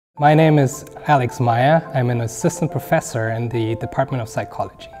My name is Alex Maier. I'm an assistant professor in the Department of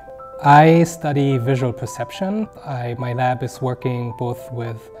Psychology. I study visual perception. My lab is working both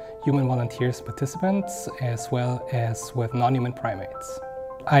with human volunteers, participants, as well as with non-human primates.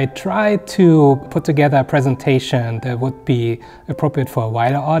 I try to put together a presentation that would be appropriate for a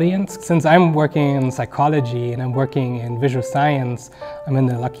wider audience. Since I'm working in psychology and I'm working in visual science, I'm in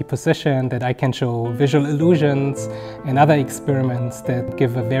the lucky position that I can show visual illusions and other experiments that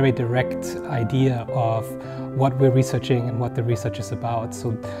give a very direct idea of what we're researching and what the research is about.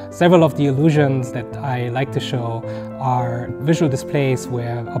 So several of the illusions that I like to show are visual displays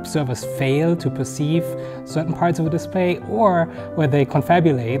where observers fail to perceive certain parts of a display, or where they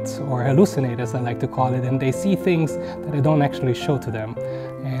confabulate or hallucinate, as I like to call it, and they see things that I don't actually show to them.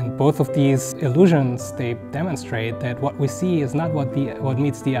 And both of these illusions, they demonstrate that what we see is not what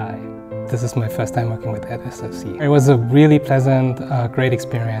meets the eye. This is my first time working with NSLC. It was a really pleasant, great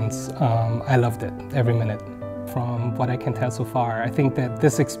experience. I loved it, every minute. From what I can tell so far, I think that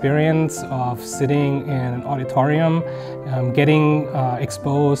this experience of sitting in an auditorium, getting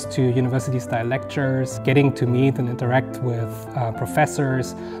exposed to university-style lectures, getting to meet and interact with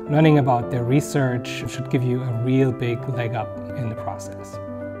professors, learning about their research should give you a real big leg up in the process.